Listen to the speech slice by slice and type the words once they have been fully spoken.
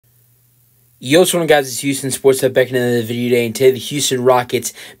Yo, what's going on, guys? It's Houston Sports Hub back into the video today, and today the Houston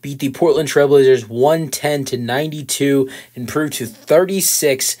Rockets beat the Portland Trailblazers 110-92, improved to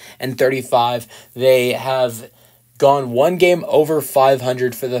 36-35. They have gone one game over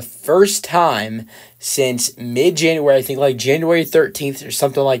 500 for the first time since mid-January. I think like January 13th or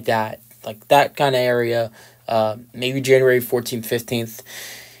something like that kind of area, maybe January 14th, 15th,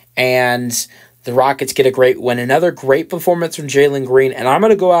 and the Rockets get a great win. Another great performance from Jalen Green. And I'm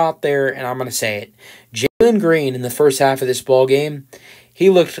going to go out there and I'm going to say it. Jalen Green in the first half of this ball game, he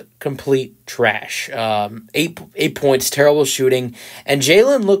looked complete trash. 8 points, terrible shooting. And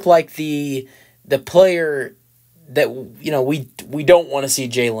Jalen looked like the player that, we don't want to see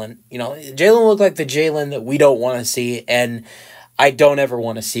Jalen. Jalen looked like the Jalen that we don't want to see. And I don't ever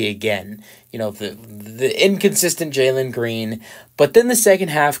want to see again. The inconsistent Jalen Green. But then the second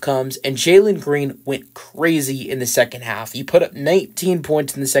half comes, and Jalen Green went crazy in the second half. He put up 19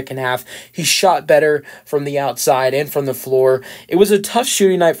 points in the second half. He shot better from the outside and from the floor. It was a tough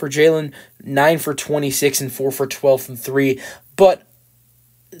shooting night for Jalen, 9 for 26 and 4 for 12 from 3. But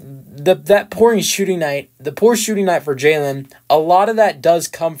the poor shooting night for Jalen, a lot of that does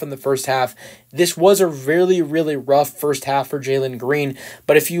come from the first half. This was a really, really rough first half for Jalen Green.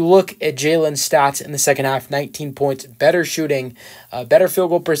 But if you look at Jalen's stats in the second half, 19 points, better shooting, better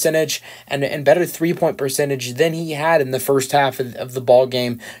field goal percentage, and better three-point percentage than he had in the first half of the ball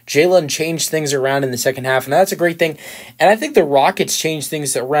game. Jalen changed things around in the second half, and that's a great thing. And I think the Rockets changed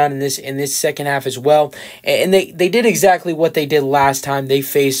things around in this second half as well. And they did exactly what they did last time they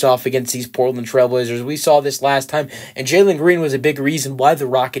faced off against these Portland Trailblazers. We saw this last time, and Jalen Green was a big reason why the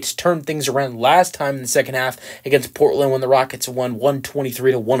Rockets turned things around last time in the second half against Portland when the Rockets won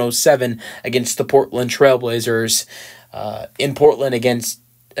 123-107 against the Portland Trailblazers in Portland against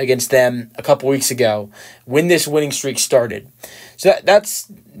them a couple weeks ago when this winning streak started. So that's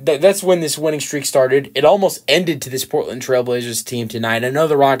when this winning streak started. It almost ended to this Portland Trailblazers team tonight. I know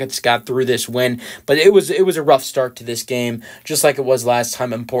the Rockets got through this win, but it was a rough start to this game, just like it was last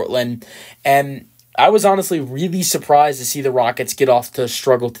time in Portland. And I was honestly really surprised to see the Rockets get off to a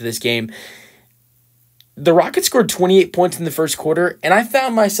struggle to this game. The Rockets scored 28 points in the first quarter, and I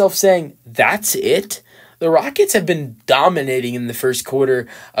found myself saying, that's it? The Rockets have been dominating in the first quarter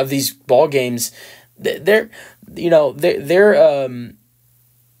of these ball games. They're at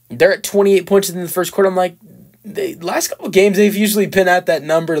 28 points in the first quarter. I'm like, the last couple of games, they've usually been at that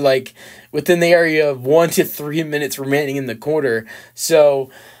number, like within the area of 1 to 3 minutes remaining in the quarter. So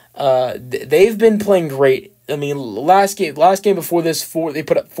they've been playing great. I mean, last game before this, they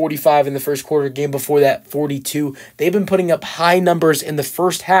put up 45 in the first quarter. Game before that, 42. They've been putting up high numbers in the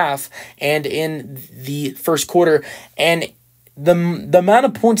first half and in the first quarter. And the amount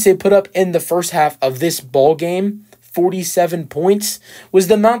of points they put up in the first half of this ball game, 47 points, was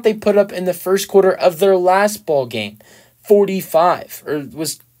the amount they put up in the first quarter of their last ball game, 45, or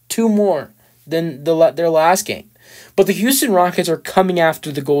was 2 more than their last game. But the Houston Rockets are coming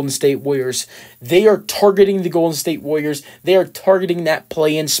after the Golden State Warriors. They are targeting the Golden State Warriors. They are targeting that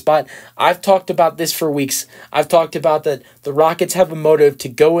play-in spot. I've talked about this for weeks. I've talked about that the Rockets have a motive to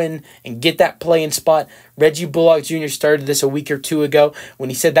go in and get that play-in spot. Reggie Bullock Jr. started this a week or two ago when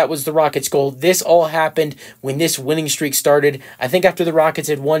he said that was the Rockets' goal. This all happened when this winning streak started. I think after the Rockets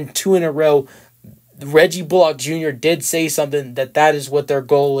had won 2 in a row, Reggie Bullock Jr. did say something that is what their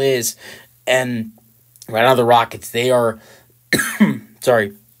goal is. And right now, the Rockets, they are,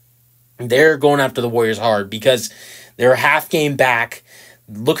 they're going after the Warriors hard because they're a half game back.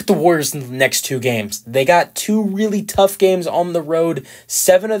 Look at the Warriors in the next 2 games. They got 2 really tough games on the road.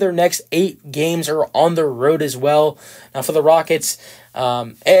 7 of their next 8 games are on the road as well. Now for the Rockets,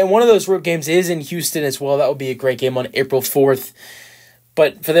 and one of those road games is in Houston as well. That will be a great game on April 4th.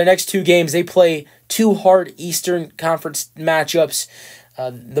 But for their next 2 games, they play 2 hard Eastern Conference matchups.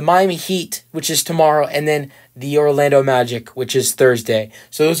 The Miami Heat, which is tomorrow, and then the Orlando Magic, which is Thursday.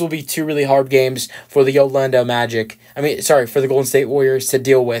 So those will be 2 really hard games for the Orlando Magic. For the Golden State Warriors to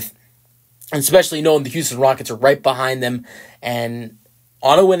deal with. And especially knowing the Houston Rockets are right behind them and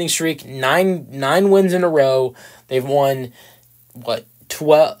on a winning streak, 9 wins in a row. They've won,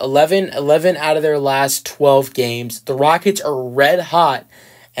 11 out of their last 12 games. The Rockets are red hot.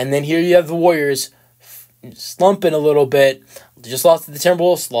 And then here you have the Warriors slumping a little bit. Just lost to the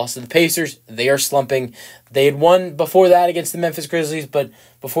Timberwolves, lost to the Pacers. They are slumping. They had won before that against the Memphis Grizzlies, but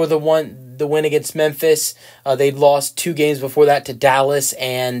before the win against Memphis, they'd lost 2 games before that to Dallas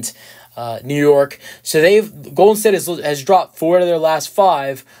and New York. So Golden State has dropped 4 out of their last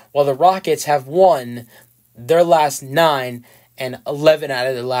 5, while the Rockets have won their last 9 and 11 out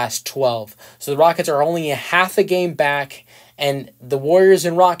of their last 12. So the Rockets are only a half a game back, and the Warriors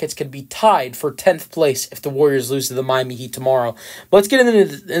and Rockets could be tied for 10th place if the Warriors lose to the Miami Heat tomorrow. But let's get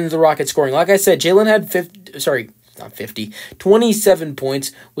into the Rockets scoring. Like I said, Jalen had 27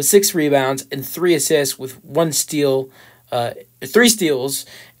 points with 6 rebounds and 3 assists with 1 steal, 3 steals,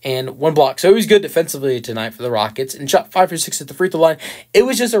 and 1 block. So he was good defensively tonight for the Rockets and shot 5 for 6 at the free throw line. It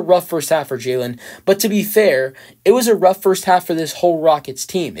was just a rough first half for Jalen. But to be fair, it was a rough first half for this whole Rockets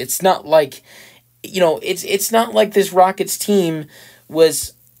team. It's not like, it's not like this Rockets team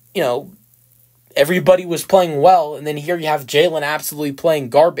was, everybody was playing well, and then here you have Jalen absolutely playing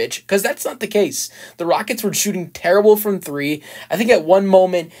garbage, because that's not the case. The Rockets were shooting terrible from 3. I think at one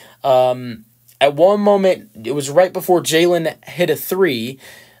moment, it was right before Jalen hit a 3.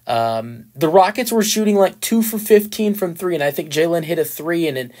 The Rockets were shooting like 2 for 15 from 3, and I think Jalen hit a 3,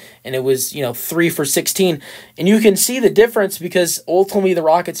 and it was 3 for 16. And you can see the difference, because ultimately the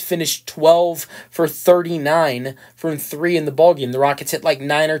Rockets finished 12 for 39 from 3 in the ballgame. The Rockets hit like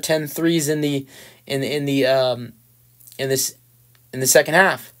 9 or 10 threes in the second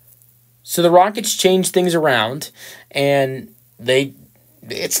half. So the Rockets changed things around, and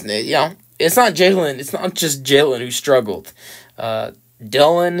it's not Jalen. It's not just Jalen who struggled.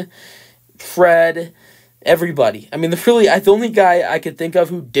 Dylan, Fred, everybody. I mean, the only guy I could think of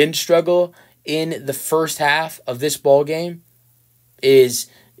who didn't struggle in the first half of this ball game is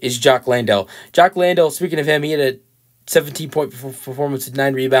Jock Landale. Jock Landale, speaking of him, he had a 17-point performance with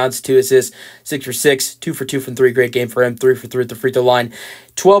 9 rebounds, 2 assists, 6 for 6, 2 for 2 from 3. Great game for him, 3 for 3 at the free throw line.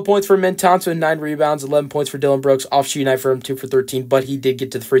 12 points for Min Thompson, 9 rebounds, 11 points for Dylan Brooks. Off shooting night for him, 2 for 13, but he did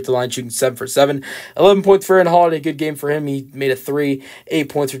get to the free throw line shooting 7 for 7. 11 points for Aaron Holiday, good game for him. He made a 3. 8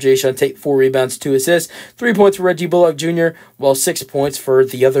 points for Jayson Tate, 4 rebounds, 2 assists. 3 points for Reggie Bullock Jr., while 6 points for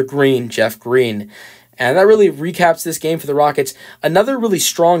the other Green, Jeff Green. And that really recaps this game for the Rockets. Another really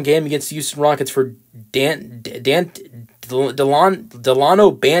strong game against the Houston Rockets for Delano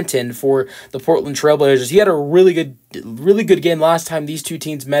Banton for the Portland Trailblazers. He had a really good game last time these two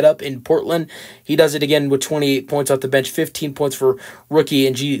teams met up in Portland. He does it again with 28 points off the bench, 15 points for rookie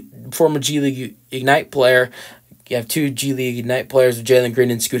and former G League Ignite player. You have 2 G League Ignite players with Jalen Green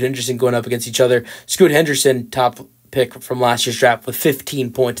and Scoot Henderson going up against each other. Scoot Henderson, top pick from last year's draft, with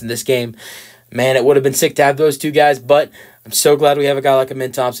 15 points in this game. Man, it would have been sick to have those 2 guys, but I'm so glad we have a guy like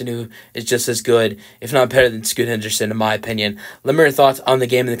Min Thompson who is just as good, if not better than Scoot Henderson, in my opinion. Let me know your thoughts on the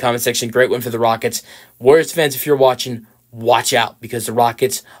game in the comment section. Great win for the Rockets. Warriors fans, if you're watching, watch out, because the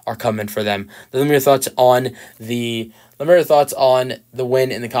Rockets are coming for them. Let me know your thoughts on the win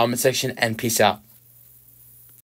in the comment section, and peace out.